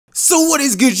So what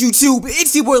is good, YouTube?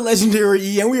 It's your boy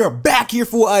LegendaryEA, and we are back here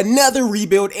for another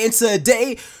rebuild. And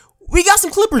today we got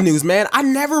some Clipper news, man. I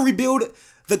never rebuild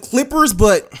the Clippers,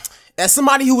 but as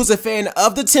somebody who was a fan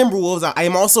of the Timberwolves, I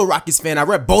am also a Rockets fan. I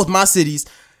rep both my cities.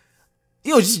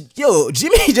 Yo,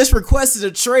 Jimmy just requested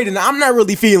a trade, and I'm not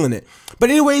really feeling it. But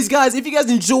anyways, guys, if you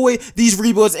guys enjoy these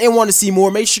rebuilds and want to see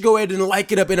more, make sure to go ahead and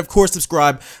like it up and, of course,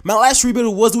 subscribe. My last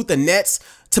rebuild was with the Nets.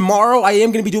 Tomorrow, I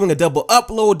am going to be doing a double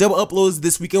uploads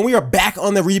this weekend. We are back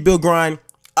on the rebuild grind.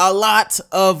 A lot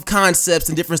of concepts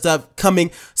and different stuff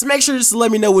coming. So make sure just to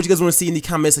let me know what you guys want to see in the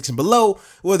comment section below.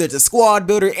 Whether it's a squad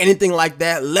builder, anything like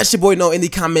that. Let your boy know in the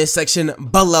comment section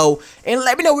below. And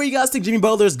let me know where you guys think Jimmy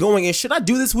Butler is going. And should I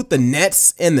do this with the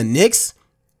Nets and the Knicks?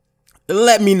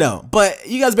 Let me know. But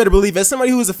you guys better believe, as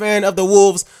somebody who is a fan of the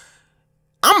Wolves,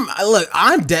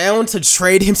 I'm down to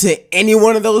trade him to any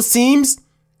one of those teams.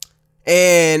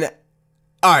 And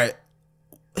alright,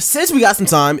 since we got some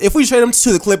time, if we trade him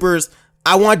to the Clippers,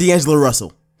 I want D'Angelo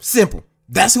Russell. Simple.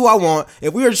 That's who I want.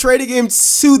 If we were trading him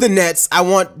to the Nets, I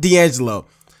want D'Angelo.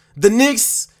 The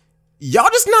Knicks, y'all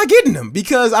just not getting him,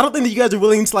 because I don't think that you guys are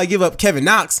willing to give up Kevin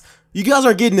Knox. You guys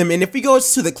aren't getting him. And if we go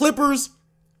to the Clippers,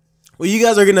 well, you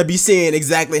guys are going to be seeing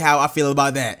exactly how I feel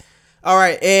about that.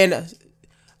 Alright, and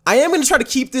I am going to try to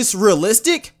keep this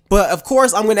realistic. But of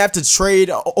course, I'm going to have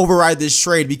to override this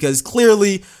trade, because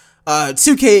clearly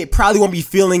 2K probably won't be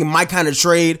feeling my kind of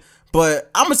trade.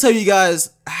 But I'm going to tell you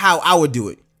guys how I would do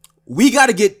it. We got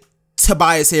to get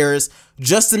Tobias Harris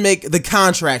just to make the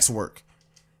contracts work.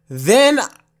 Then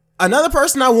another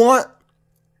person I want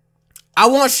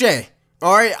Shai.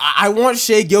 All right, I want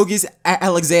Shai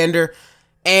Gilgeous-Alexander.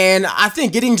 And I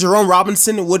think getting Jerome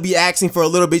Robinson would be asking for a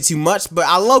little bit too much, but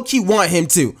I low-key want him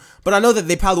too. But I know that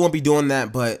they probably won't be doing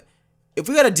that. But if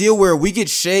we got a deal where we get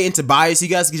Shai and Tobias, you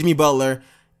guys get Jimmy Butler,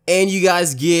 and you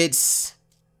guys get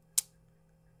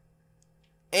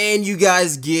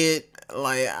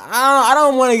like, I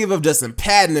don't want to give up Justin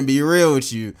Patton, to be real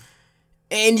with you.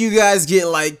 And you guys get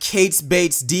like Kate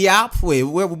Bates Diop. Wait,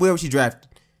 where was he drafted?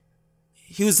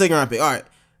 He was second round pick. All right,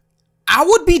 I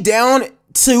would be down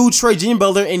to trade Jimmy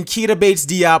Butler and Keita Bates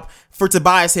Diop for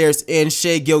Tobias Harris and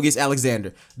Shai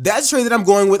Gilgeous-Alexander. That's the trade that I'm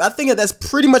going with. I think that that's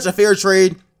pretty much a fair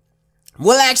trade.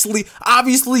 Well, actually,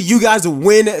 obviously, you guys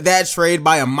win that trade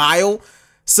by a mile.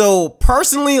 So,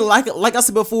 personally, like I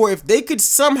said before, if they could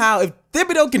somehow, if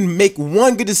Thibodeau can make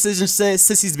one good decision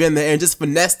since he's been there and just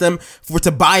finesse them for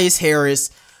Tobias Harris,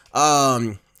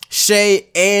 Shai,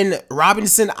 and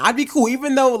Robinson, I'd be cool.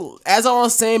 Even though, as I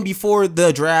was saying before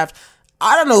the draft,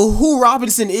 I don't know who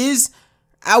Robinson is,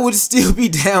 I would still be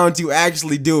down to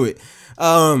actually do it.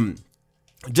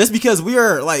 Just because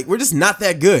we're just not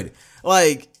that good.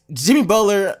 Like, Jimmy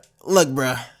Butler, look,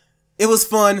 bruh, it was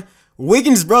fun.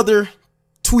 Wiggins' brother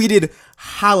tweeted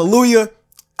hallelujah.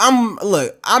 I'm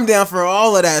down for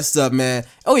all of that stuff, man.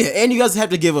 Oh yeah, and you guys have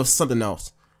to give us something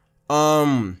else.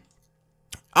 I'll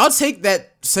take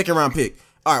that second round pick.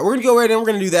 All right, we're gonna go ahead and we're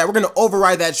gonna do that. We're gonna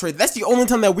override that trade. That's the only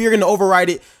time that we're gonna override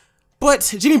it.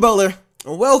 But Jimmy Butler,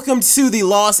 welcome to the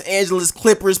Los Angeles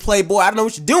Clippers, playboy. I don't know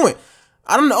what you're doing.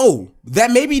 I don't know.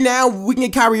 That maybe now we can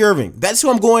get Kyrie Irving. That's who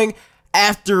I'm going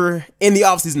after in the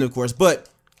offseason, of course. But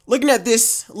looking at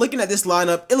this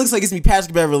lineup, it looks like it's gonna be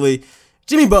Patrick Beverley,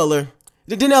 Jimmy Butler,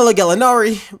 Danilo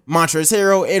Gallinari, Montrezl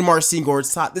Harrell, and Marcin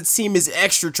Gortat. This team is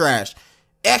extra trash.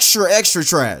 Extra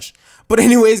trash. But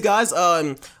anyways, guys,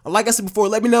 like I said before,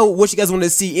 let me know what you guys want to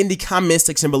see in the comment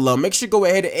section below. Make sure to go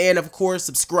ahead and, of course,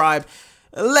 subscribe.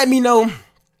 Let me know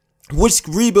which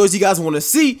rebuilds you guys want to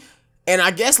see. And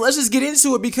I guess let's just get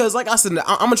into it, because, like I said,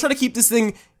 I'm going to try to keep this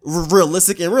thing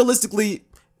realistic. And realistically,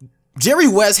 Jerry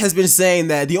West has been saying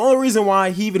that the only reason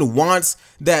why he even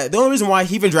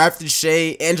drafted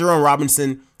Shai and Jerome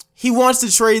Robinson, he wants to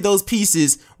trade those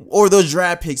pieces or those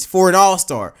draft picks for an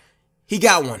all-star. He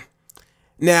got one.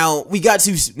 Now we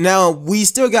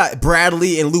still got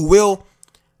Bradley and Lou Will.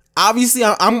 Obviously,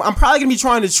 I'm probably gonna be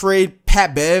trying to trade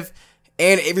Pat Bev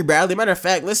and Avery Bradley. Matter of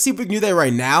fact, let's see if we can do that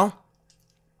right now.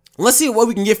 Let's see what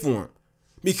we can get for him,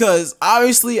 because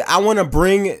obviously I want to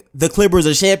bring the Clippers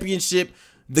a championship.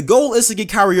 The goal is to get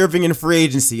Kyrie Irving in free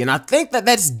agency, and I think that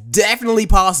that's definitely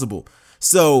possible.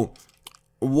 So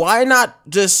why not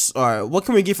just, all right, what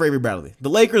can we get for Avery Bradley?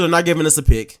 The Lakers are not giving us a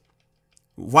pick.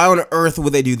 Why on earth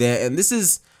would they do that? And this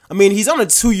is, I mean, he's on a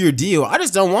 2-year deal. I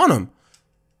just don't want him.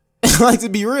 Like, to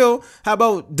be real, how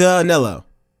about Danilo?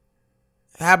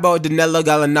 How about Danilo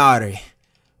Gallinari?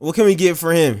 What can we get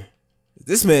for him?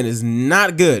 This man is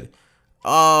not good.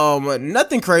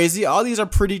 Nothing crazy. All these are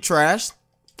pretty trash.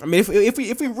 I mean, if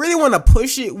we really want to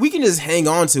push it, we can just hang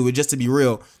on to it, just to be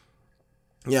real.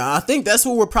 Yeah, I think that's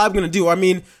what we're probably gonna do. I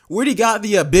mean, we already got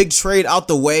the big trade out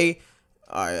the way.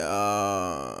 All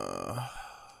right,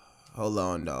 hold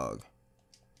on, dog.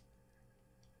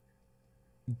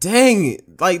 Dang,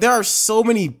 like there are so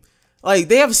many, like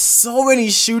they have so many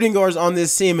shooting guards on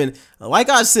this team, and like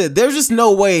I said, there's just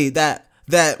no way that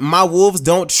my Wolves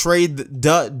don't trade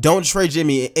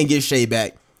Jimmy and get Shea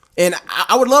back, and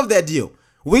I would love that deal.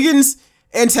 Wiggins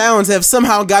and Towns have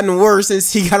somehow gotten worse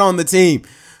since he got on the team.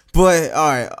 But all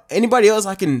right, anybody else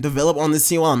I can develop on this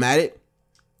team while I'm at it?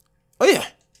 Oh yeah,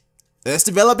 let's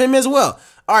develop him as well.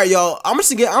 All right, y'all. I'm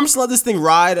just gonna let this thing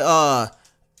ride.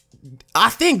 I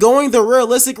think going the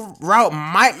realistic route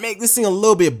might make this thing a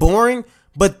little bit boring,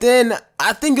 but then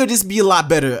I think it'll just be a lot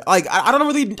better. Like I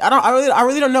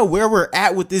really don't know where we're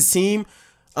at with this team.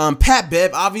 Pat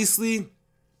Bev, obviously,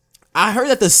 I heard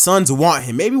that the Suns want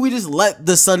him. Maybe we just let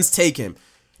the Suns take him.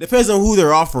 Depends on who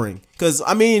they're offering. Cause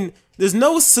I mean, there's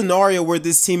no scenario where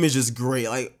this team is just great.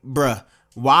 Like, bruh,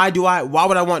 why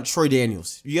would I want Troy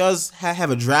Daniels? You guys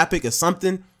have a draft pick or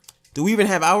something? Do we even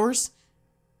have ours?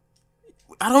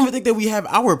 I don't even think that we have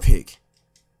our pick.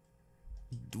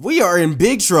 We are in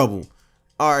big trouble.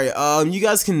 All right, you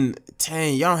guys can,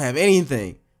 dang, y'all don't have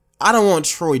anything. I don't want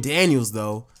Troy Daniels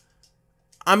though.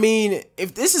 I mean,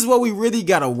 if this is what we really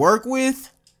gotta work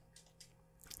with,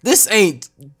 this ain't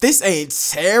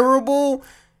terrible.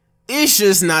 It's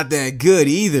just not that good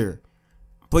either.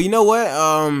 But you know what?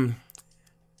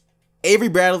 Avery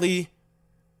Bradley,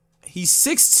 he's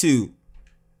 6'2".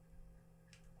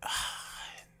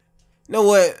 You know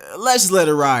what? Let's just let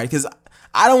it ride, because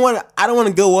I don't want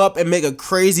to go up and make a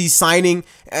crazy signing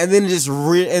and then it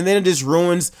just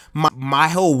ruins my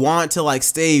whole want to like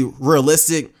stay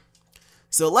realistic.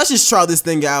 So let's just try this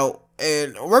thing out,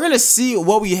 and we're gonna see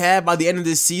what we have by the end of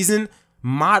this season.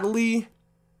 Motley,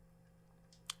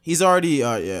 he's already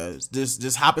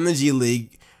just hop in the G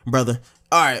League, brother.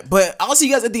 All right, but I'll see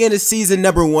you guys at the end of season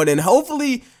number 1, and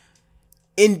hopefully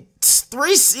in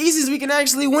 3 seasons we can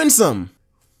actually win some.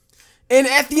 And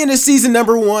at the end of season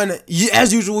number 1,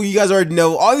 as usual, you guys already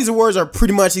know, all these awards are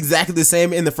pretty much exactly the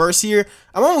same in the first year.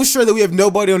 I'm almost sure that we have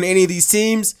nobody on any of these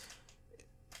teams.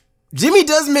 Jimmy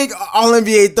does make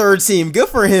All-NBA 3rd team. Good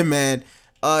for him, man.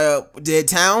 Did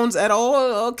Towns at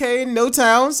all? Okay, no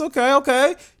Towns.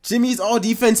 Okay. Jimmy's all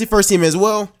defensive 1st team as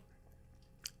well.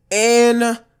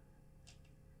 And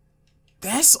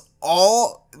that's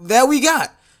all that we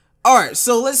got. All right,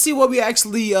 so let's see what we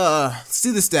actually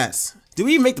see the stats. Did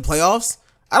we even make the playoffs?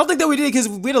 I don't think that we did, because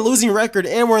we had a losing record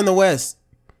and we're in the West.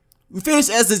 We finished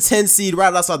as the 10th seed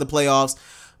right outside the playoffs.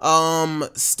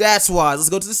 Stats wise, let's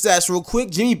go to the stats real quick.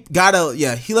 Jimmy got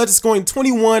he led to scoring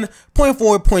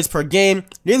 21.4 points per game,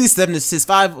 nearly 7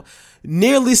 assists,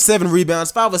 nearly 7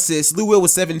 rebounds, 5 assists. Lou Will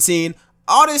was 17.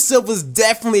 All this stuff was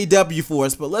definitely a W for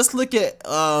us. But let's look at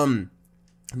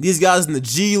these guys in the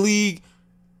G League.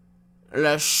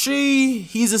 Let's see,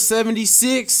 he's a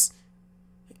 76.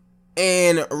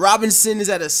 And Robinson is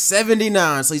at a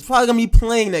 79, so he's probably going to be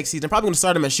playing next season. I'm probably going to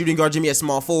start him at shooting guard, Jimmy at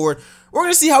small forward. We're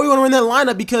going to see how we want to run that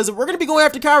lineup, because we're going to be going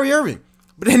after Kyrie Irving.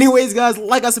 But anyways, guys,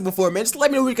 like I said before, man, just let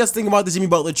me know what you guys think about the Jimmy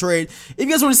Butler trade. If you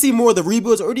guys want to see more of the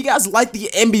rebuilds, or do you guys like the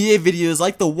NBA videos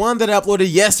like the one that I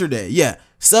uploaded yesterday? Yeah,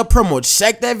 sub promo.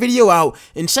 Check that video out,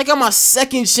 and check out my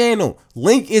 2nd channel.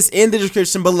 Link is in the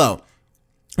description below.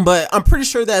 But I'm pretty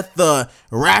sure that the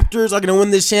Raptors are going to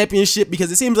win this championship,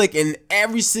 because it seems like in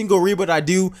every single rebuild I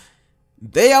do,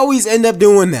 they always end up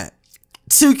doing that.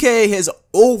 2K has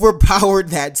overpowered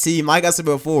that team. Like I said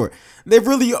before, they've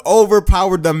really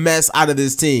overpowered the mess out of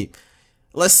this team.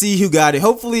 Let's see who got it.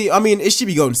 Hopefully, I mean, it should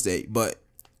be Golden State, but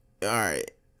all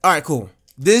right, cool.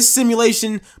 This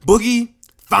simulation, Boogie,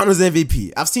 Finals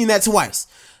MVP. I've seen that twice.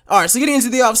 All right, so getting into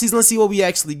the offseason, let's see what we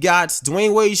actually got.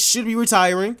 Dwayne Wade should be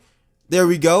retiring. There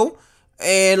we go.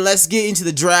 And let's get into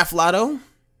the draft lotto.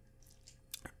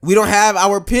 We don't have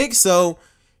our pick, so,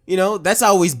 you know, that's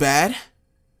always bad.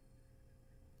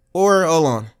 Or, hold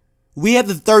on. We have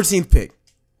the 13th pick.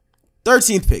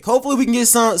 13th pick. Hopefully we can get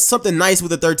something nice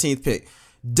with the 13th pick.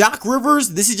 Doc Rivers,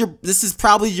 this is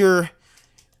probably your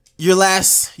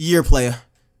last year, player.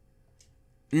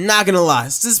 Not gonna lie.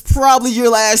 This is probably your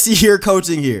last year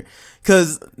coaching here.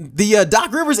 Because the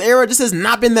Doc Rivers era just has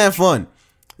not been that fun.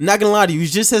 Not gonna lie to you, it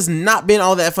just has not been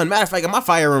all that fun. Matter of fact, I'm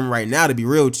firing him right now, to be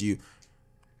real with you.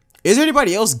 Is there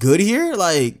anybody else good here?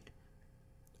 Like,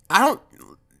 I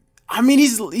mean,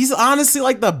 he's honestly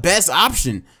like the best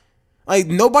option. Like,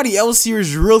 nobody else here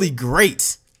is really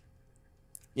great.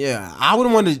 Yeah, I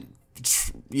wouldn't want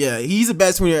to. Yeah, he's the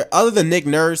best one here, other than Nick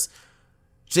Nurse,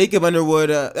 Jacob Underwood.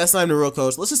 That's not even a real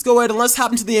coach. Let's just go ahead and let's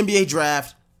hop into the NBA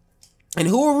draft. And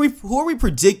who are we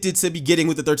predicted to be getting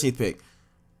with the 13th pick?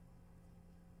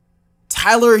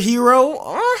 Tyler Hero.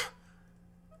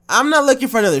 I'm not looking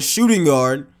for another shooting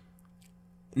guard.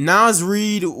 Nas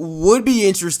Reed would be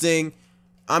interesting.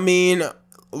 I mean,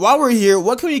 while we're here,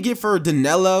 what can we get for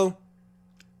Danilo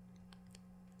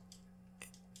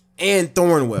and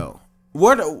Thornwell?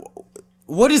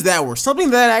 What is that worth? Something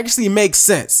that actually makes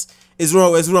sense is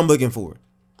what I'm looking for.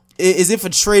 Is if a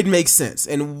trade makes sense,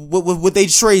 and would they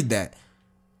trade that?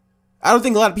 I don't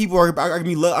think a lot of people are going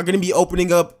to be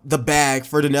opening up the bag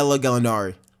for Danilo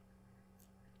Gallinari.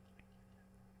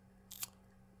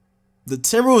 The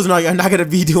Timberwolves are not going to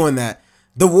be doing that.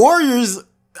 The Warriors,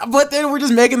 but then we're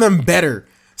just making them better.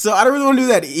 So I don't really want to do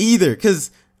that either. Because,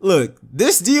 look,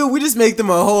 this deal, we just make them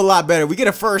a whole lot better. We get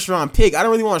a first-round pick. I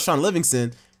don't really want Sean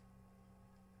Livingston.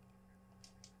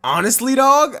 Honestly,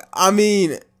 dog, I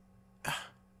mean,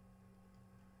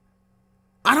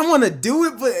 I don't want to do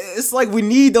it, but it's like we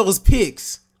need those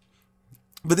picks.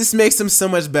 But this makes them so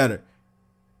much better.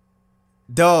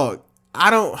 Dog,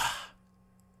 I'm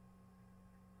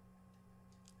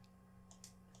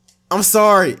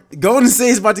sorry. Golden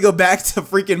State's about to go back to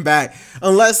freaking back.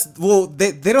 Unless, well,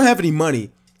 they don't have any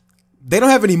money. They don't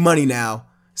have any money now.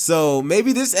 So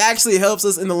maybe this actually helps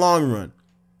us in the long run.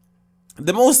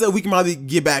 The most that we can probably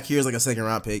get back here is like a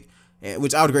second-round pick,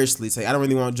 which I would graciously take. I don't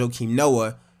really want Joakim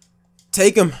Noah.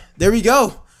 Take him. There we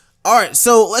go. All right,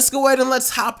 so let's go ahead and let's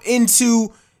hop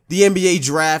into the NBA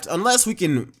draft. Unless we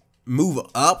can move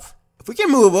up. If we can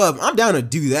move up, I'm down to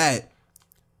do that.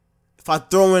 If I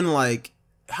throw in, like,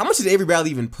 how much did Avery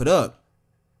Bradley even put up?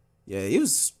 Yeah, he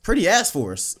was pretty ass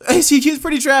for us. He was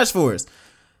pretty trash for us.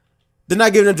 They're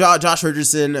not giving him Josh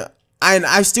Richardson.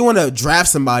 I still want to draft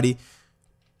somebody.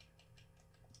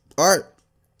 All right,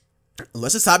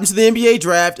 let's just hop into the NBA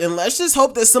draft, and let's just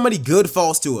hope that somebody good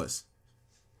falls to us.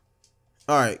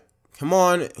 All right, come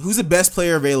on. Who's the best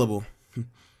player available?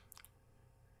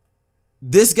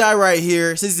 This guy right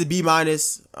here says he's a B-.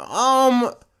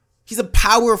 He's a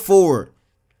power forward.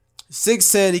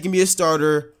 6'10", he can be a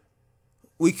starter.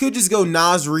 We could just go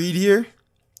Nas Reed here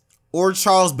or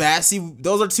Charles Bassey.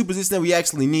 Those are two positions that we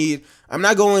actually need. I'm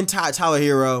not going Tyler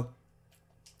Hero.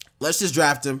 Let's just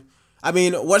draft him. I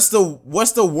mean, what's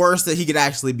the worst that he could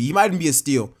actually be? He might even be a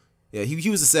steal. Yeah,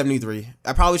 he was a 73.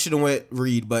 I probably should have went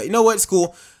Reed, but you know what? It's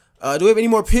cool. Do we have any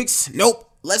more picks? Nope.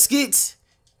 Let's get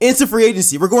into free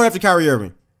agency. We're going after Kyrie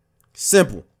Irving.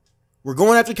 Simple. We're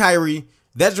going after Kyrie.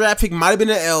 That draft pick might have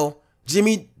been an L.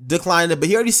 Jimmy declined it, but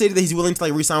he already stated that he's willing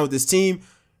to re-sign with this team.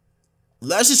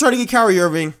 Let's just try to get Kyrie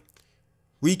Irving.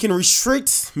 We can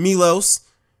restrict Milos.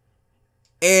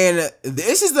 And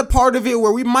this is the part of it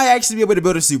where we might actually be able to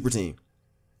build a super team.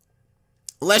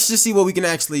 Let's just see what we can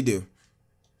actually do.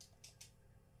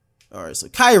 All right, so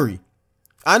Kyrie.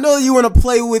 I know you want to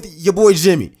play with your boy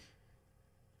Jimmy.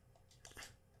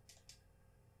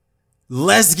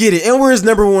 Let's get it. And we're his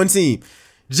 #1 team.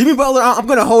 Jimmy Butler, I'm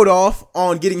going to hold off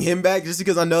on getting him back just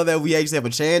because I know that we actually have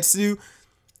a chance to.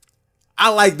 I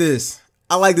like this.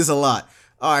 I like this a lot.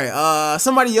 All right,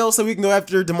 somebody else that we can go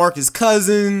after, DeMarcus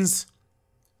Cousins.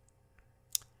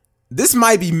 This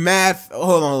might be mad.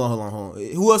 Hold on.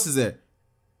 Who else is there?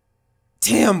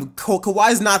 Damn,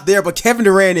 Kawhi's not there, but Kevin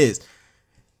Durant is.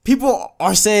 People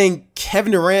are saying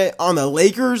Kevin Durant on the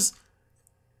Lakers.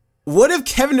 What if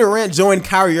Kevin Durant joined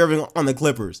Kyrie Irving on the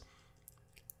Clippers?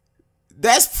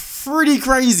 That's pretty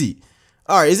crazy.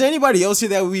 All right, is there anybody else here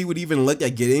that we would even look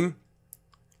at getting?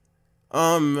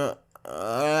 Nah.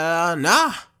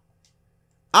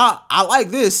 I like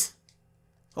this.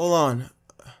 Hold on.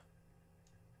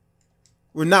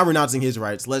 We're not renouncing his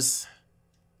rights. Let's...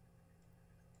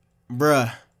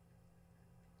 Bruh.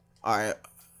 Alright.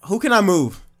 Who can I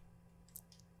move?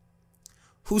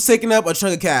 Who's taking up a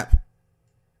chunk of cap?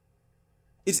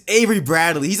 It's Avery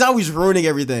Bradley. He's always ruining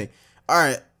everything.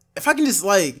 Alright. If I can just,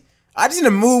 like... I just need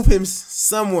to move him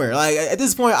somewhere. Like, at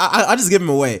this point, I just give him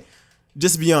away.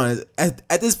 Just to be honest.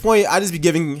 At this point, I just be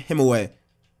giving him away.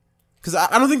 Because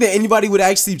I don't think that anybody would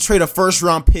actually trade a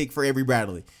first-round pick for Avery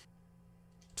Bradley.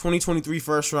 2023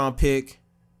 first-round pick.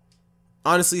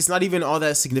 Honestly, it's not even all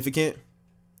that significant.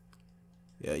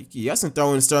 Yeah, you got some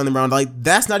throwing Sterling around. Like,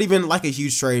 that's not even like a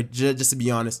huge trade, just to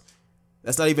be honest.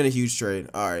 That's not even a huge trade.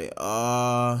 All right.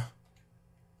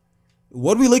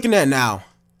 What are we looking at now?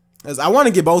 Because I want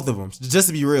to get both of them, just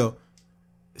to be real.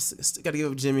 Still got to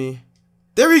give up Jimmy.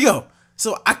 There we go.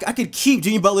 So I could keep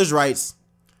Jimmy Butler's rights.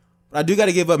 But I do got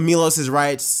to give up Milos'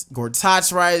 rights,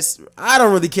 Gortat's rights. I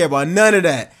don't really care about none of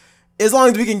that. As long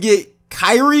as we can get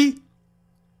Kyrie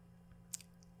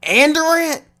and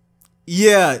Durant,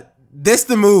 yeah, that's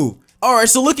the move. All right,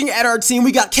 so looking at our team,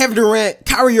 we got Kevin Durant,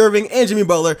 Kyrie Irving, and Jimmy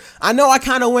Butler. I know I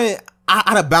kind of went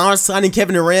out of bounds signing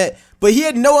Kevin Durant, but he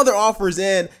had no other offers,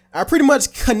 and I pretty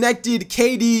much connected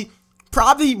KD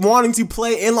probably wanting to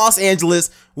play in Los Angeles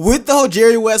with the whole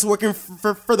Jerry West working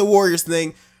for the Warriors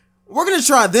thing. We're going to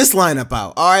try this lineup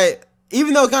out, all right?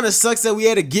 Even though it kind of sucks that we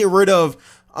had to get rid of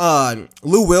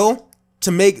Lou Will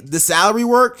to make the salary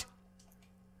work,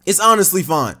 it's honestly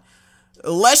fine.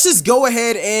 Let's just go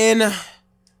ahead and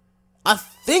I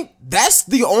think that's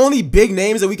the only big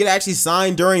names that we could actually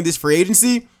sign during this free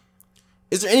agency.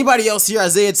 Is there anybody else here?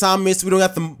 Isaiah Thomas, we don't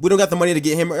got the money to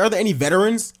get him. Are there any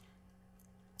veterans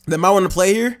that might want to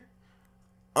play here?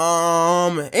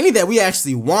 Any that we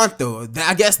actually want though?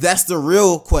 I guess that's the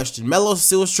real question. Melo's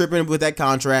still tripping with that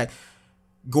contract.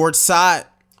 Gortat,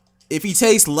 if he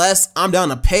takes less, I'm down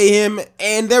to pay him.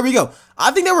 And there we go.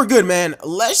 I think that we're good, man.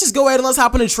 Let's just go ahead and let's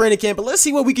hop into training camp. But let's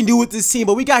see what we can do with this team.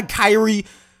 But we got Kyrie,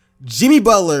 Jimmy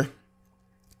Butler,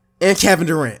 and Kevin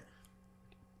Durant.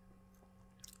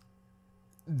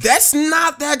 That's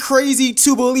not that crazy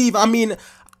to believe. I mean,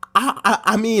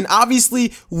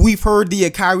 obviously we've heard the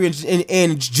Kyrie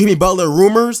and Jimmy Butler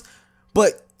rumors,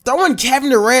 but throwing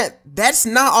Kevin Durant, that's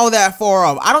not all that far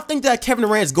off. I don't think that Kevin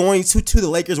Durant's going to the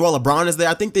Lakers while LeBron is there.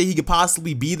 I think that he could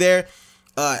possibly be there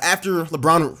after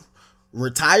LeBron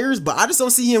retires, but I just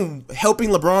don't see him helping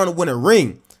LeBron win a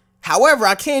ring. However,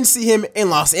 I can see him in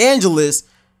Los Angeles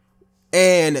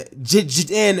and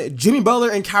Jimmy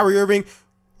Butler and Kyrie Irving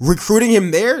recruiting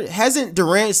him there. Hasn't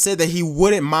Durant said that he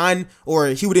wouldn't mind or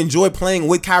he would enjoy playing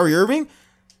with Kyrie Irving?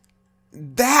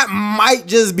 That might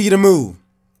just be the move.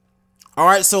 All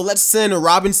right, so let's send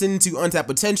Robinson to untapped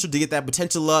potential to get that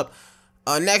potential up.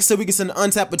 Next up, we can send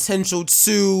untapped potential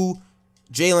to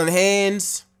Jalen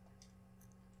Hands.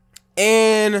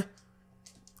 And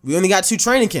we only got 2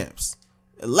 training camps.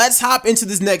 Let's hop into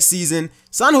this next season.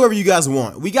 Sign whoever you guys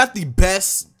want. We got the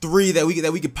best 3 that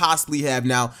we could possibly have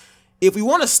now. If we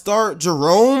want to start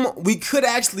Jerome, we could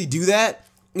actually do that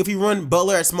if we run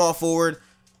Butler at small forward.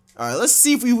 All right, let's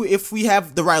see if we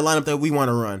have the right lineup that we want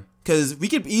to run, because we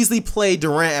could easily play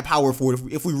Durant at power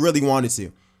forward if we really wanted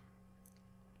to.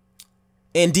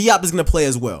 And Diop is going to play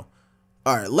as well.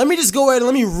 All right, let me just go ahead and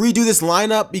let me redo this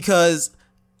lineup, because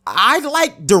I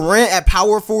like Durant at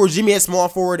power forward, Jimmy at small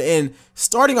forward, and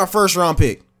starting our first round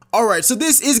pick. All right, so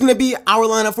this is going to be our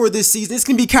lineup for this season. It's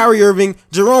going to be Kyrie Irving,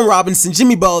 Jerome Robinson,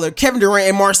 Jimmy Butler, Kevin Durant,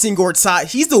 and Marcin Gortat.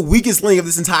 He's the weakest link of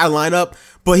this entire lineup,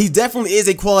 but he definitely is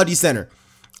a quality center.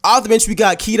 Off the bench, we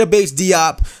got Keita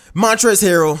Bates-Diop, Montrezl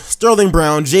Harrell, Sterling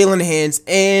Brown, Jalen Hands,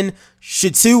 and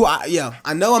Shatu.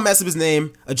 I know I messed up his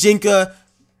name. Ajinka,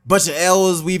 bunch of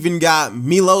L's. We even got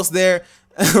Milos there.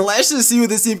 Let's just see what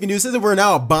this team can do. Since we're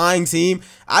now a buying team,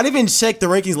 I didn't even check the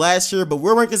rankings last year, but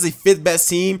we're ranked as the 5th best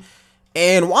team.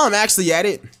 And while I'm actually at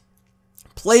it,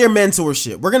 player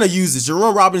mentorship. We're going to use this.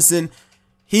 Jerome Robinson,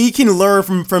 he can learn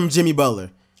from Jimmy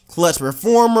Butler. Clutch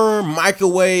performer,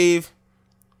 microwave.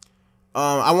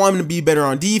 I want him to be better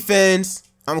on defense.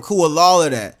 I'm cool with all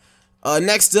of that.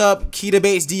 Next up, Keita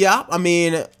Bates-Diop. I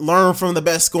mean, learn from the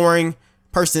best scoring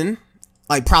person,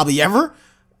 like probably ever.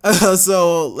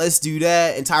 So let's do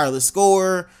that. And tireless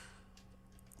scorer.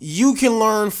 You can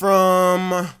learn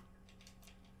from,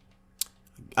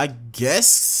 I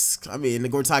guess, I mean, the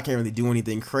Gortat can't really do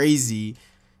anything crazy.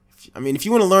 I mean, if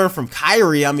you want to learn from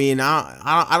Kyrie, I mean,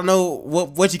 I don't know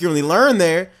what you can really learn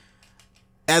there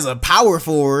as a power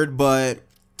forward, but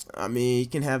I mean, you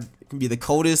can be the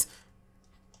coldest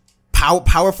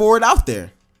power forward out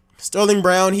there. Sterling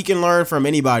Brown, he can learn from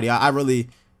anybody. It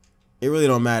really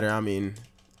don't matter. I mean,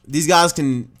 these guys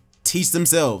can teach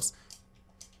themselves.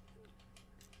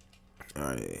 All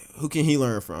right, who can he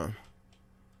learn from?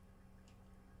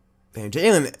 Damn,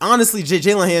 Jalen. Honestly,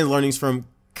 Jalen Hands' learnings from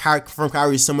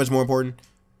Kyrie is so much more important.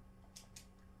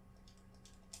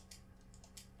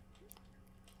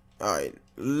 All right,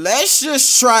 let's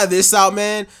just try this out,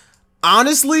 man.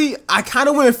 Honestly, I kind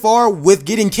of went far with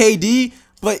getting KD,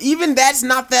 but even that's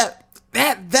not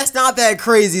that's not that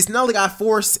crazy. It's not like I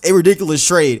forced a ridiculous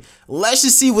trade. Let's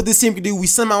just see what this team can do. We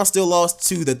somehow still lost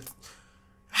to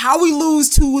how we lose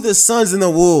to the Suns and the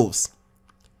Wolves.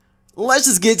 Let's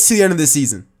just get to the end of this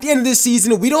season. At the end of this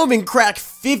season, we don't even crack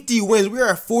 50 wins. We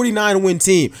are a 49-win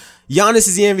team. Giannis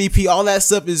is the MVP. All that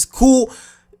stuff is cool.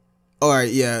 All right,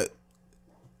 yeah.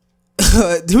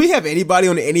 Do we have anybody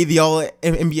on any of the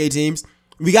All-NBA teams?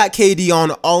 We got KD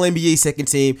on All-NBA second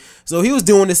team. So he was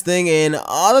doing this thing, and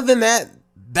other than that,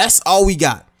 that's all we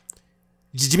got.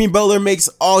 Jimmy Butler makes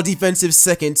All-Defensive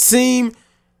second team.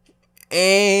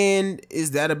 And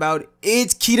is that about it?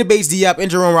 Keita Bates-Diop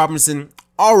and Jerome Robinson,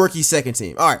 All-Rookie second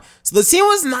team. All right, so the team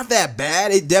was not that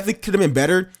bad. It definitely could have been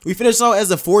better. We finished out as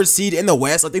the 4th seed in the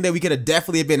West. I think that we could have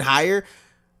definitely been higher.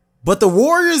 But the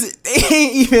Warriors, they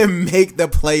ain't even make the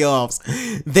playoffs.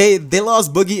 They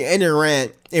lost Boogie and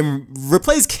Durant and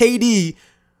replaced KD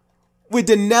with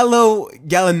Danilo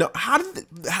Gallinari.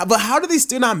 How did they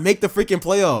still not make the freaking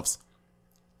playoffs?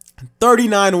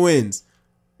 39 wins.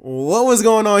 What was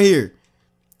going on here?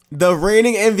 The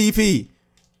reigning MVP.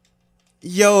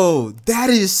 Yo,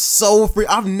 that is so free.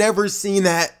 I've never seen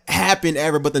that happen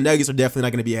ever, but the Nuggets are definitely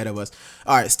not going to be ahead of us.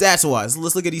 All right, stats-wise,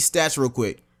 let's look at these stats real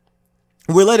quick.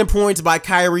 We're led in points by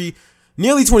Kyrie,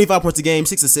 nearly 25 points a game,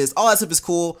 6 assists. All that stuff is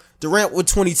cool. Durant with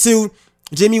 22,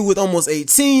 Jimmy with almost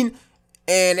 18,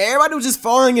 and everybody was just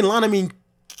falling in line. I mean,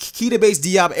 Keita Bates,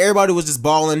 Diop, everybody was just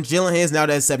balling. Jalen Hayes now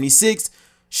at 76.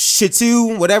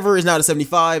 Shatu, whatever, is now at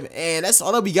 75, and that's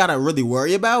all that we got to really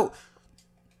worry about.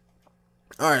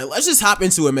 All right, let's just hop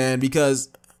into it, man, because,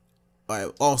 all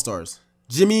right, all-stars.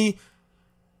 Jimmy,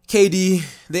 KD,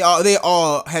 they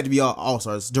all had to be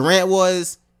all-stars. Durant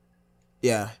was,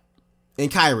 yeah,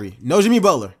 and Kyrie. No Jimmy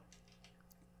Butler.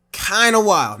 Kind of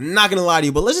wild, not going to lie to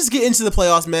you, but let's just get into the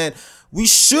playoffs, man. We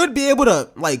should be able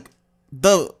to, like,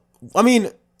 the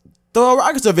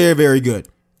Rockets are very, very good.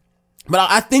 But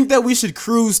I think that we should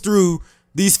cruise through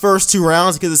these first 2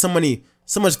 rounds because there's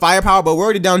so much firepower, but we're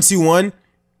already down 2-1.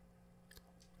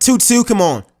 2-2, come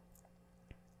on.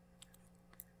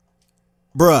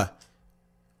 Bruh.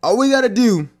 All we gotta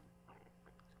do.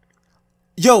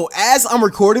 Yo, as I'm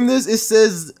recording this, it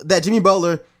says that Jimmy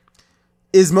Butler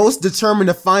is most determined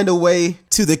to find a way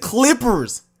to the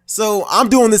Clippers. So I'm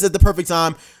doing this at the perfect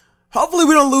time. Hopefully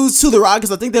we don't lose to the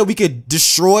Rockets. I think that we could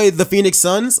destroy the Phoenix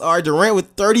Suns. All right, Durant with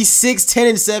 36, 10,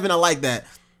 and 7. I like that.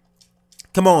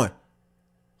 Come on.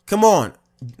 Come on.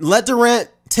 Let Durant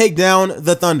take down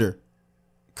the Thunder.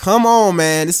 Come on,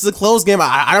 man. This is a close game.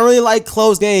 I don't really like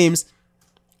close games.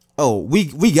 Oh,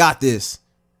 we got this.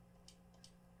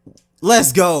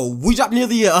 Let's go. We dropped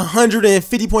nearly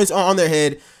 150 points on their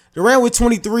head. Durant with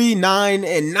 23, 9,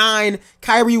 and 9.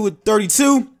 Kyrie with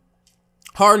 32.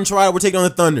 Harden tried. We're taking on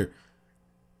the Thunder.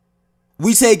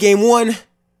 We take game 1.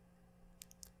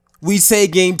 We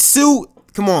take game 2.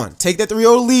 Come on. Take that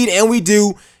 3-0 lead, and we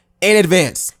do, and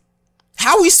advance.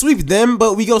 How we sweep them,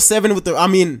 but we go 7 with the, I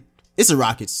mean, it's the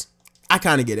Rockets. I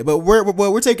kind of get it, but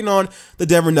we're taking on the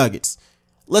Denver Nuggets.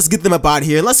 Let's get them up out of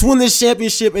here. Let's win this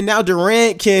championship, and now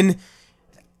Durant can,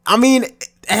 I mean,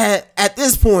 at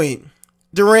this point,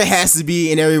 Durant has to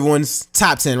be in everyone's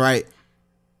top 10, right?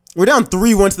 We're down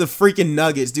 3-1 to the freaking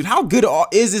Nuggets. Dude, how good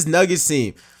is this Nuggets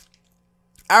team?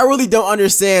 I really don't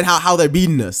understand how they're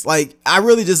beating us. Like, I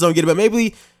really just don't get it, but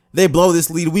maybe they blow this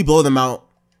lead. We blow them out.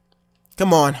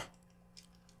 Come on.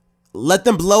 Let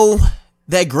them blow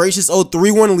that gracious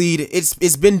 3-1 lead.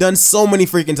 It's been done so many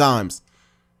freaking times.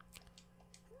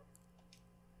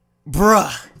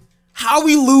 Bruh. How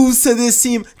we lose to this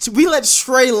team? We let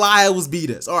Trey Lyles beat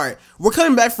us. All right. We're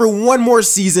coming back for one more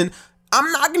season. I'm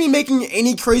not going to be making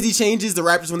any crazy changes. The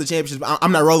Raptors win the championship.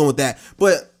 I'm not rolling with that.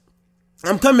 But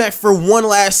I'm coming back for one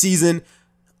last season.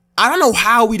 I don't know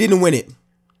how we didn't win it.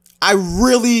 I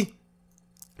really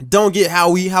don't get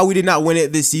how we did not win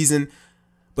it this season.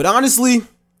 But honestly,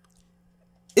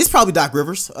 it's probably Doc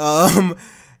Rivers.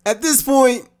 At this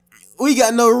point, we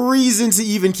got no reason to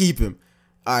even keep him.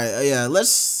 All right,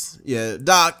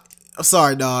 Doc. I'm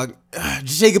sorry, dog.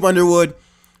 Jacob Underwood.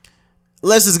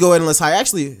 Let's just go ahead and let's hire.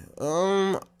 Actually,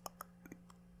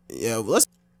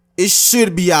 it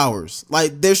should be ours.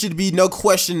 Like, there should be no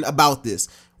question about this.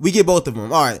 We get both of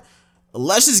them. All right,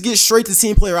 let's just get straight to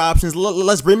team player options.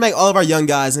 Let's bring back all of our young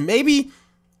guys, and maybe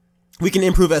we can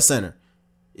improve at center.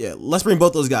 Yeah, let's bring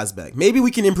both those guys back. Maybe we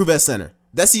can improve at center.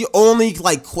 That's the only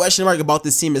question mark about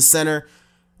this team is center.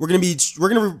 We're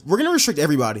gonna restrict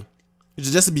everybody.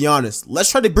 Just to be honest, let's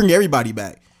try to bring everybody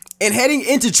back. And heading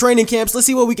into training camps, let's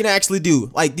see what we can actually do.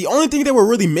 Like, the only thing that we're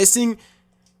really missing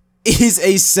is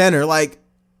a center. Like,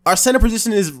 our center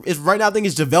position is right now, I think,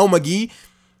 is JaVale McGee.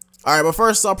 All right, but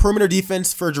first, perimeter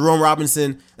defense for Jerome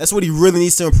Robinson. That's what he really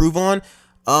needs to improve on.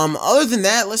 Other than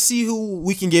that, let's see who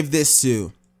we can give this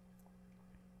to.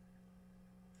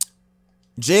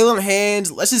 Jalen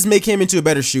Hands. Let's just make him into a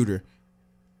better shooter.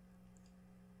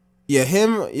 Yeah,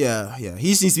 him. Yeah. He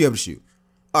just needs to be able to shoot.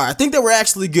 All right, I think that we're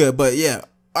actually good, but yeah.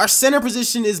 Our center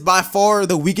position is by far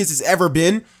the weakest it's ever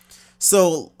been.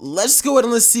 So let's go ahead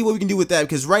and let's see what we can do with that.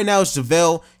 Because right now it's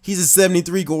JaVale. He's a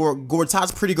 73.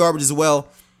 Gortat's pretty garbage as well.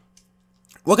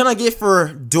 What can I get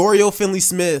for Dorial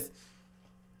Finley-Smith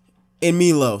and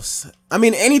Milos? I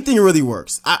mean, anything really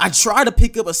works. I tried to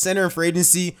pick up a center for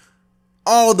agency.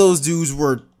 All those dudes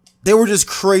were just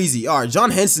crazy. All right,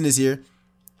 John Henson is here.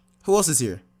 Who else is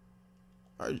here?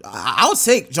 All right, I'll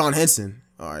take John Henson.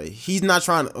 All right, he's not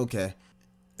trying to. Okay.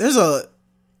 There's a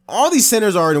All these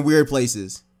centers are in weird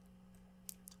places.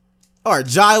 All right,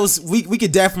 Giles, we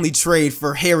could definitely trade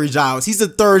for Harry Giles. He's the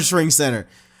third string center.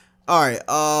 All right,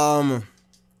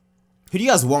 who do you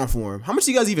guys want for him? How much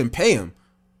do you guys even pay him?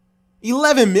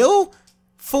 11 mil?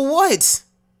 For what?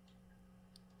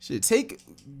 Should take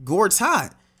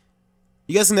Gortat.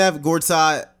 You guys can have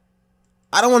Gortat.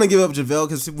 I don't want to give up JaVale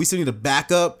because we still need a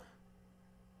backup.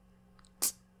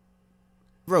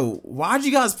 Bro, why'd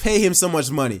you guys pay him so much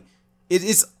money?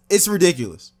 It's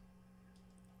ridiculous.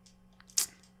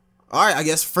 All right, I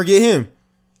guess forget him.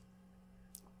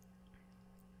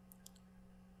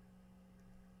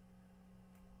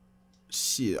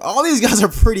 Shit, all these guys are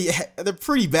they're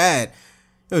pretty bad.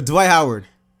 Yo, Dwight Howard.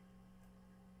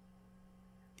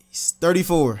 He's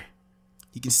 34.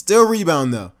 He can still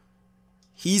rebound though.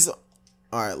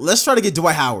 All right, let's try to get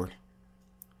Dwight Howard.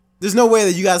 There's no way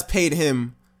that you guys paid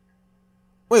him.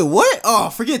 Wait, what? Oh,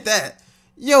 forget that.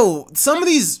 Yo, some of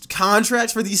these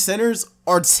contracts for these centers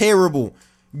are terrible.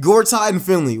 Gortat and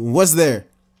Finley, what's there?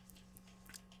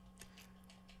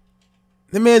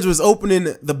 The man was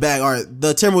opening the bag. All right,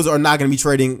 the Timberwolves are not going to be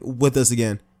trading with us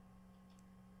again.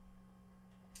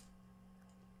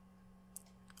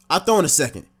 I'll throw in a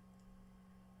second.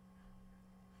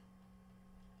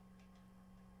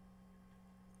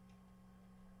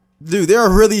 Dude, there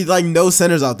are really like no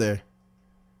centers out there.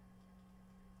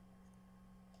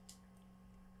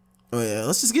 Oh yeah,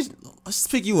 let's just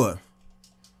pick you up.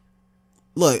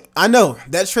 Look, I know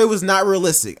that trade was not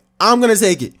realistic. I'm gonna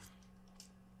take it.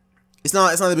 It's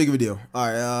not that big of a deal. All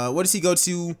right, what does he go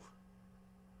to?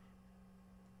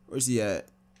 Where's he at?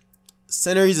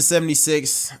 Center, he's a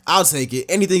 76. I'll take it.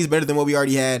 Anything's better than what we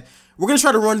already had. We're gonna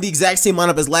try to run the exact same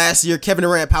lineup as last year. Kevin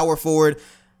Durant, power forward.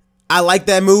 I like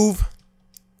that move.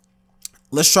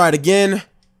 Let's try it again.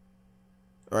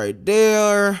 Right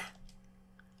there.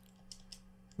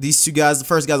 These two guys, the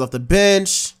first guy's off the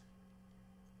bench.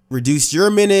 Reduce your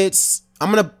minutes.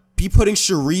 I'm going to be putting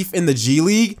Sharif in the G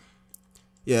League.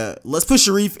 Yeah, let's put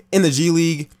Sharif in the G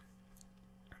League.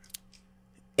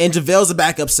 And JaVale's a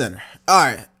backup center. All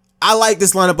right. I like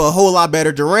this lineup a whole lot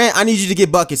better. Durant, I need you to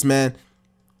get buckets, man.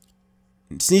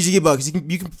 Just need you to get buckets.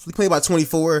 You can play about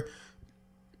 24.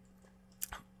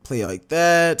 Play like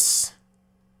that.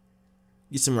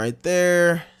 Get some right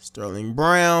there. Sterling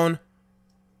Brown.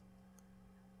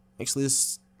 Actually,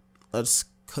 let's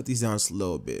cut these down just a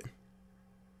little bit.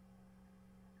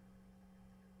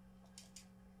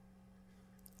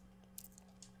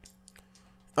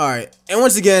 All right, and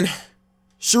once again,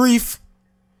 Sharif,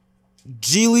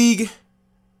 G League,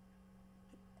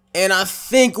 and I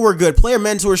think we're good. Player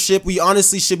mentorship, we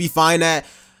honestly should be fine at.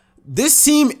 This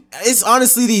team is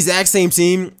honestly the exact same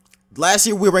team. Last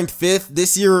year we were ranked 5th.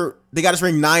 This year they got us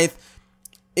ranked 9th.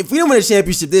 If we don't win a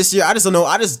championship this year, I just don't know.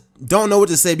 I just don't know what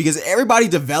to say because everybody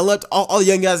developed. All the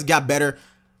young guys got better.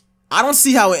 I don't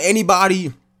see how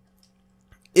anybody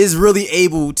is really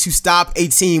able to stop a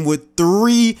team with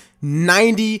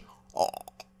 390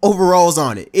 overalls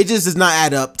on it. It just does not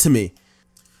add up to me.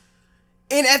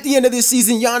 And at the end of this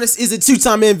season, Giannis is a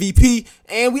 2-time MVP.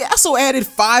 And we also added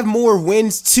 5 more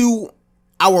wins to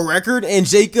our record. And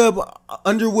Jacob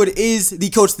Underwood is the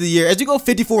coach of the year. As we go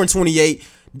 54-28,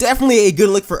 definitely a good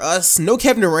look for us. No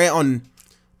Kevin Durant on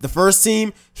the first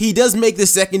team. He does make the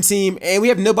second team. And we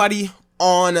have nobody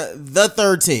on the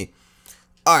third team.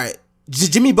 All right.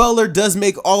 Jimmy Butler does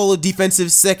make all the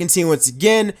defensive second team once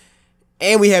again.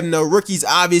 And we have no rookies,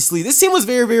 obviously. This team was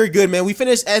very, very good, man. We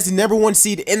finished as the #1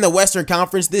 seed in the Western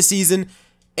Conference this season.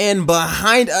 And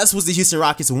behind us was the Houston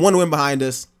Rockets. 1 win behind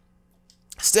us.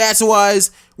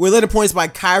 Stats-wise, we're led in points by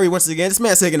Kyrie once again. This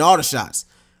man's taking all the shots.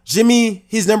 Jimmy,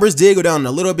 his numbers did go down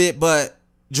a little bit, but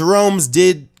Jerome's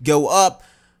did go up.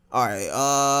 All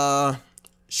right.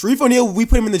 Sharif O'Neal, we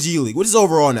put him in the G League. What is his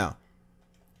overall now?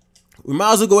 We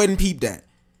might as well go ahead and peep that.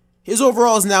 His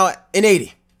overall is now an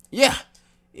 80. Yeah.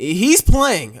 He's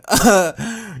playing.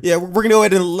 Yeah, we're going to go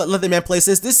ahead and let the man play.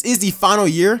 Since this is the final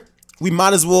year, we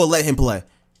might as well let him play.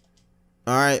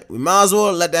 All right. We might as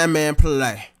well let that man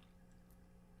play.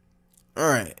 All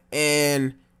right.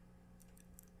 And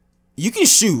you can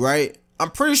shoot, right?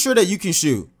 I'm pretty sure that you can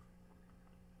shoot.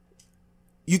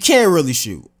 You can't really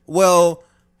shoot. Well,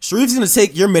 Sharif's going to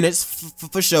take your minutes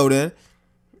for sure then.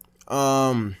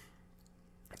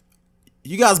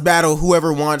 You guys battle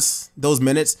whoever wants those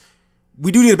minutes.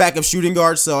 We do need a backup shooting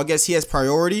guard, so I guess he has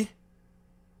priority.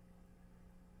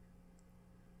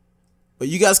 But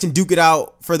you guys can duke it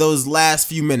out for those last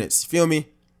few minutes. You feel me?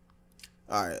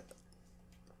 All right.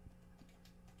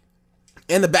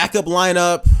 And the backup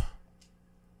lineup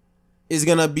is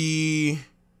going to be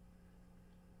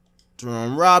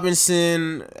Jerome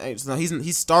Robinson. No,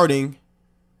 he's starting.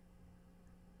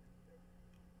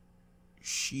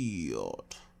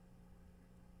 Shield.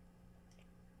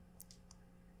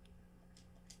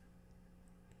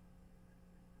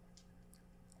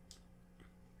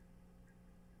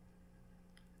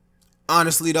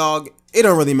 Honestly, dog, it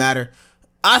don't really matter.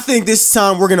 I think this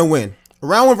time we're going to win.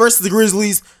 Round 1 versus the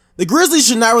Grizzlies. The Grizzlies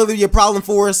should not really be a problem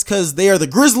for us because they are the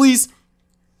Grizzlies.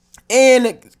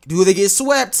 And do they get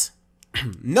swept?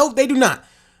 Nope, they do not.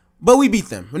 But we beat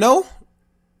them. No?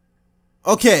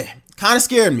 Okay. Kind of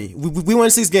scared me. We won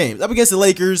 6 games. Up against the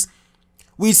Lakers.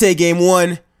 We take game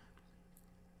 1.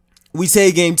 We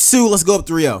take game 2. Let's go up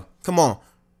 3-0. Come on.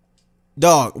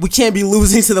 Dog, we can't be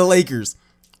losing to the Lakers.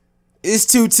 It's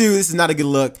 2-2. This is not a good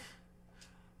look.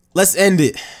 Let's end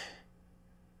it.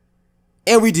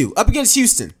 And we do. Up against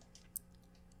Houston.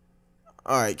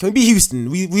 Alright, can we beat Houston?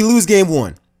 We lose game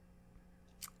 1.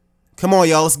 Come on,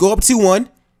 y'all. Let's go up 2-1.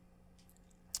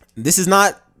 This is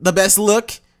not the best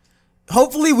look.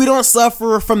 Hopefully, we don't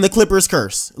suffer from the Clippers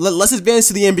curse. Let's advance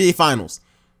to the NBA Finals.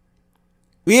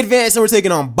 We advance and we're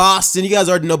taking on Boston. You guys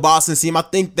already know Boston's team. I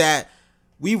think that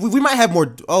we might have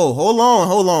more. Oh, hold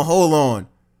on.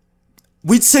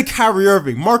 We took Kyrie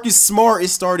Irving. Marcus Smart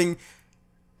is starting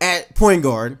at point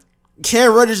guard.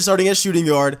 Cam Reddish is starting at shooting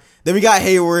guard. Then we got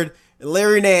Hayward,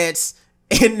 Larry Nance,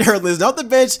 and Nerlens. Off the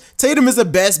bench, Tatum is the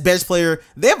best bench player.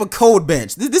 They have a cold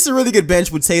bench. This is a really good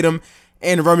bench with Tatum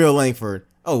and Romeo Langford.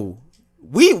 Oh,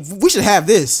 we should have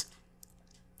this.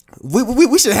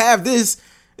 We should have this.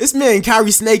 This man Kyrie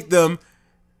snaked them.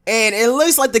 And it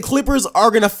looks like the Clippers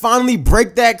are going to finally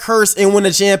break that curse and win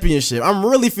a championship. I'm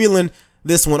really feeling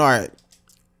this one. All right.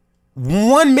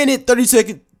 1 minute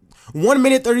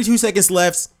 32 seconds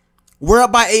left. We're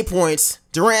up by 8 points.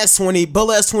 Durant has 20.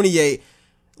 Butler has 28.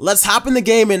 Let's hop in the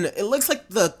game. And it looks like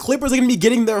the Clippers are going to be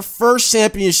getting their first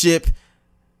championship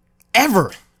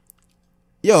ever.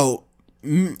 Yo,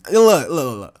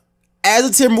 look. As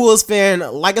a Timberwolves fan,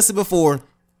 like I said before,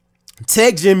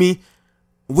 tag Jimmy.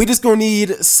 We just going to need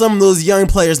some of those young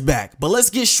players back. But let's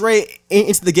get straight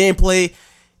into the gameplay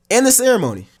and the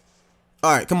ceremony.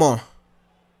 All right, come on.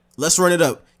 Let's run it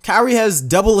up. Kyrie has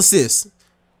double assists.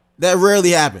 That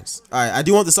rarely happens. All right, I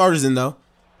do want the starters in, though.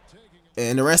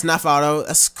 And the rest not fouled out.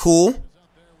 That's cool.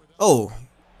 Oh,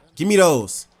 give me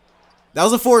those. That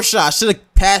was a forced shot. Should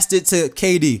have passed it to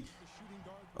KD.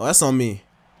 Oh, that's on me.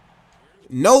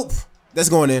 Nope. That's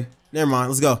going in. Never mind.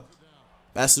 Let's go.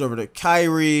 Pass it over to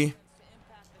Kyrie.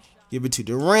 Give it to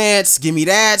Durant. Give me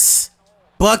that.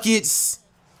 Buckets.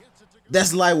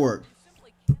 That's light work.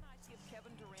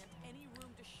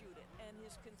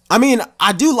 I mean,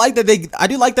 I do like that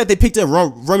they picked up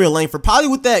Romeo Langford, probably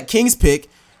with that Kings pick,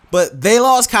 but they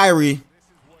lost Kyrie.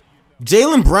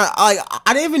 Jaylen Brown, I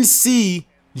didn't even see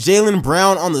Jaylen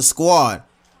Brown on the squad,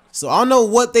 so I don't know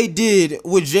what they did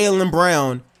with Jaylen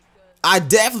Brown. I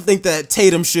definitely think that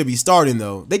Tatum should be starting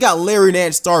though. They got Larry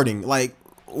Nance starting. Like,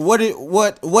 what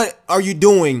are you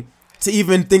doing to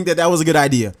even think that was a good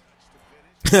idea?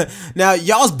 Now,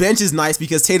 y'all's bench is nice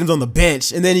because Tatum's on the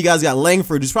bench, and then you guys got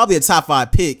Langford, who's probably a top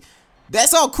 5 pick.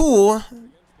 That's all cool.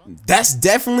 That's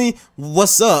definitely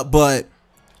what's up, but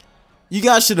you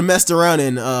guys should have messed around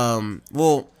and,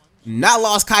 well, not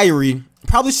lost Kyrie.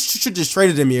 Probably should just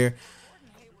traded him here.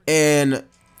 And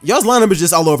y'all's lineup is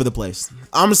just all over the place.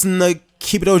 I'm just gonna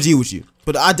keep it OG with you.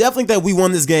 But I definitely think that we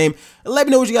won this game. Let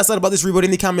me know what you guys thought about this rebuild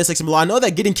in the comment section below. I know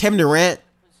that getting Kevin Durant,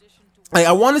 like,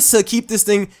 I wanted to keep this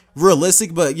thing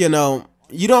realistic, but you know,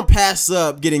 you don't pass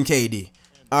up getting KD.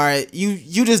 All right, you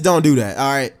just don't do that.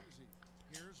 All right,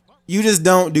 you just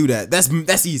don't do that.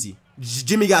 That's easy.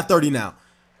 Jimmy got 30 now.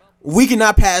 We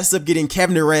cannot pass up getting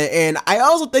Kevin Durant, and I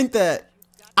also think that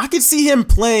I could see him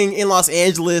playing in Los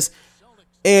Angeles.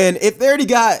 And if they already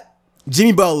got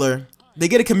Jimmy Butler, they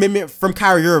get a commitment from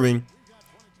Kyrie Irving.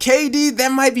 KD,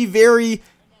 that might be very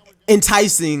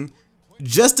enticing.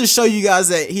 Just to show you guys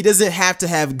that he doesn't have to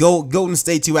have Golden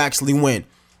State to actually win.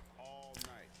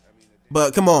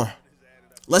 But come on.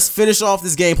 Let's finish off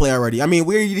this gameplay already. I mean,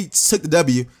 we already took the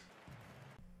W.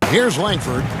 Here's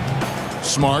Langford.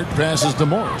 Smart passes to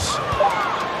Morris.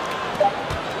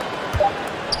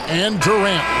 And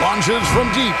Durant launches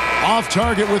from deep. Off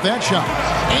target with that shot.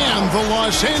 And the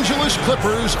Los Angeles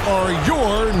Clippers are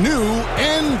your new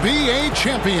NBA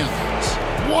champions.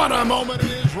 What a moment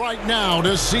it is right now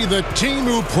to see the team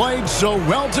who played so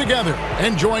well together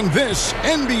enjoying this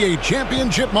NBA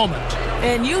championship moment.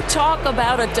 And you talk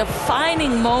about a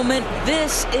defining moment.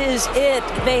 This is it.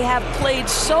 They have played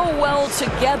so well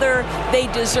together. They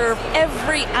deserve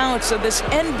every ounce of this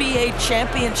NBA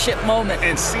championship moment.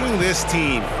 And seeing this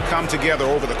team come together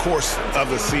over the course of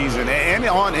the season and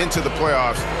on into the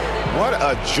playoffs, what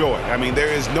a joy. I mean,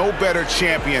 there is no better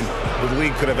champion the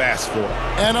league could have asked for.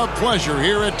 And a pleasure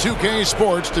here at 2K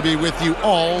Sports to be with you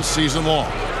all season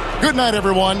long. Good night,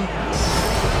 everyone.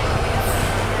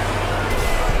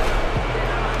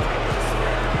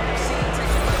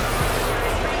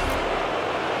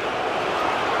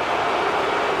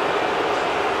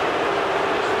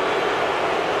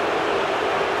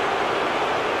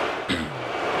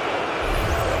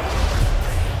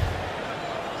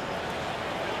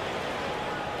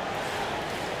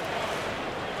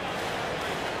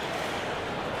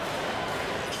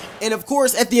 And of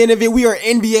course, at the end of it, we are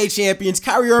NBA champions.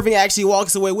 Kyrie Irving actually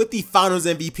walks away with the Finals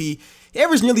MVP. He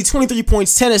averaged nearly 23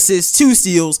 points, 10 assists, 2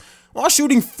 steals, while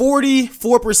shooting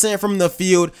 44% from the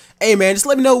field. Hey man, just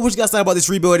let me know what you guys thought about this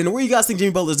rebuild and where you guys think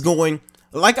Jimmy Butler is going.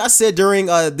 Like I said during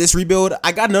this rebuild,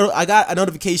 I got a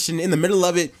notification in the middle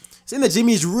of it saying that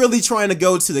Jimmy is really trying to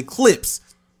go to the Clips.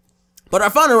 But our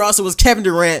final roster was Kevin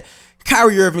Durant,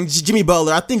 Kyrie Irving, Jimmy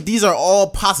Butler. I think these are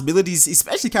all possibilities,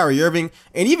 especially Kyrie Irving,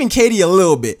 and even KD a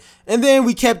little bit. And then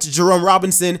we kept Jerome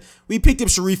Robinson. We picked up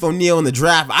Sharif O'Neal in the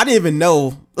draft. I didn't even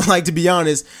know, like, to be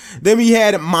honest. Then we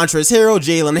had Montrezl Harrell,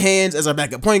 Jalen Hands as our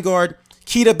backup point guard,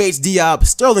 Keita Bates-Diop,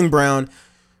 Sterling Brown,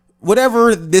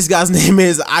 whatever this guy's name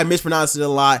is, I mispronounced it a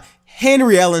lot,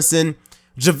 Henry Ellenson,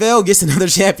 JaVale gets another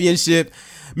championship,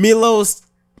 Milos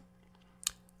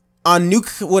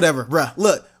Anuk, whatever, bruh.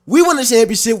 Look. We won the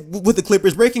championship with the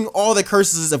Clippers, breaking all the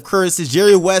curses of curses.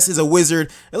 Jerry West is a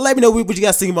wizard. And let me know what you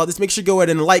guys think about this. Make sure to go ahead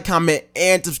and like, comment,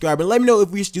 and subscribe. And let me know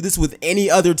if we should do this with any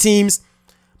other teams.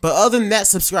 But other than that,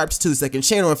 subscribe to the second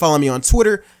channel and follow me on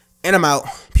Twitter. And I'm out.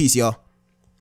 Peace, y'all.